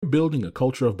Building a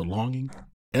culture of belonging,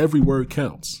 every word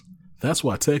counts. That's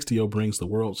why Textio brings the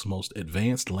world's most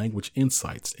advanced language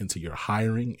insights into your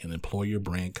hiring and employer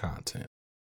brand content.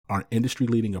 Our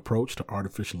industry-leading approach to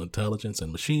artificial intelligence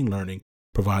and machine learning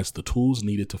provides the tools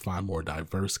needed to find more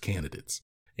diverse candidates.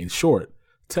 In short,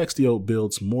 Textio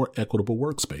builds more equitable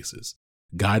workspaces,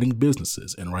 guiding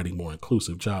businesses and writing more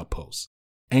inclusive job posts.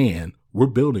 And we're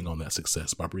building on that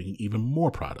success by bringing even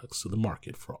more products to the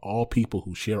market for all people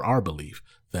who share our belief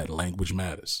that language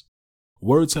matters.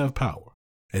 Words have power,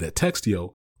 and at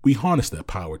Textio, we harness that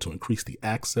power to increase the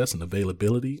access and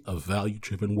availability of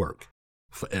value-driven work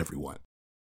for everyone.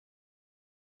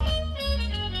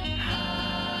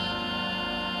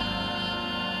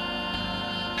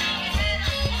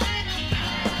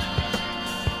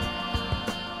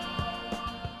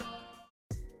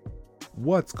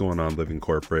 What's going on, Living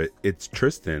Corporate? It's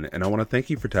Tristan, and I want to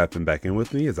thank you for tapping back in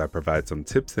with me as I provide some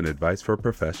tips and advice for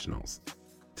professionals.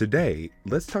 Today,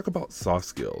 let's talk about soft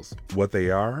skills, what they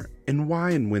are, and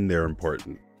why and when they're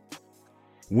important.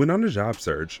 When on a job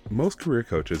search, most career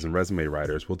coaches and resume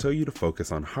writers will tell you to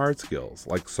focus on hard skills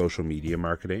like social media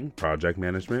marketing, project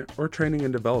management, or training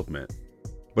and development.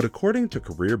 But according to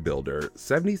Career Builder,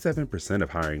 77%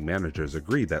 of hiring managers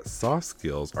agree that soft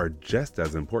skills are just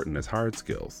as important as hard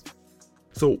skills.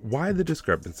 So why the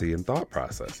discrepancy in thought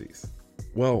processes?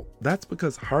 Well, that's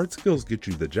because hard skills get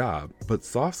you the job, but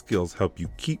soft skills help you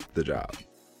keep the job.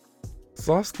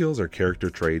 Soft skills are character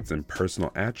traits and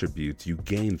personal attributes you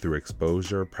gain through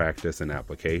exposure, practice, and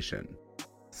application.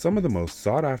 Some of the most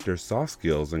sought-after soft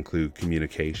skills include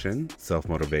communication,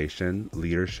 self-motivation,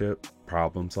 leadership,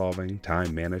 problem-solving,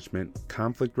 time management,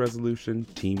 conflict resolution,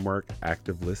 teamwork,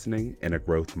 active listening, and a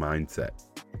growth mindset.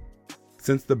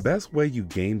 Since the best way you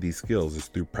gain these skills is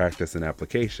through practice and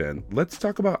application, let's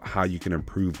talk about how you can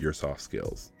improve your soft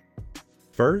skills.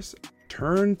 First,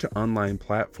 turn to online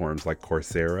platforms like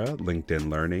Coursera,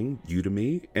 LinkedIn Learning,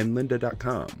 Udemy, and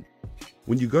lynda.com.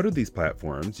 When you go to these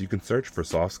platforms, you can search for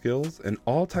soft skills, and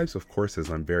all types of courses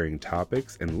on varying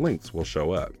topics and links will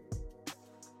show up.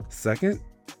 Second,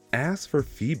 ask for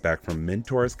feedback from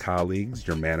mentors, colleagues,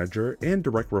 your manager, and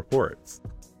direct reports.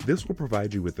 This will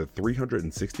provide you with a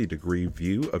 360-degree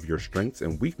view of your strengths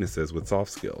and weaknesses with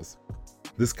soft skills.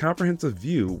 This comprehensive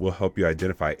view will help you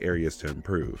identify areas to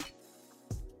improve.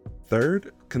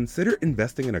 Third, consider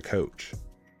investing in a coach.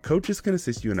 Coaches can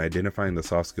assist you in identifying the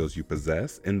soft skills you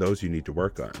possess and those you need to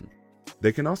work on.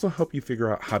 They can also help you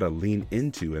figure out how to lean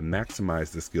into and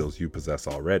maximize the skills you possess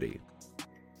already.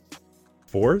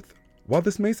 Fourth, while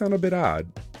this may sound a bit odd,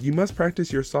 you must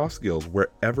practice your soft skills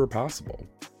wherever possible.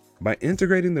 By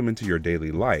integrating them into your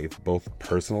daily life, both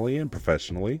personally and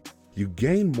professionally, you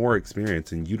gain more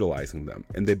experience in utilizing them,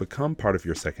 and they become part of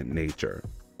your second nature.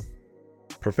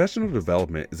 Professional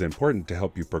development is important to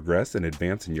help you progress and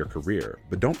advance in your career,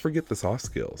 but don't forget the soft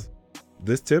skills.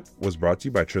 This tip was brought to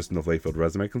you by Tristan of Layfield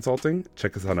Resume Consulting.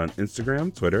 Check us out on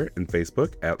Instagram, Twitter, and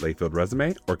Facebook at Layfield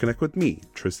Resume, or connect with me,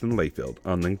 Tristan Layfield,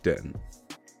 on LinkedIn.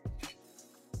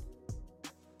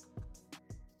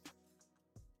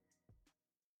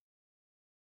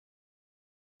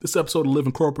 This episode of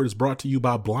Living Corporate is brought to you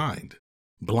by Blind.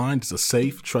 Blind is a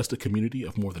safe, trusted community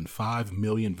of more than 5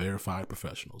 million verified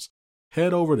professionals.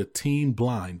 Head over to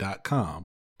teamblind.com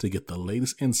to get the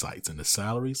latest insights into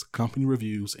salaries, company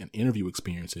reviews, and interview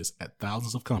experiences at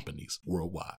thousands of companies worldwide.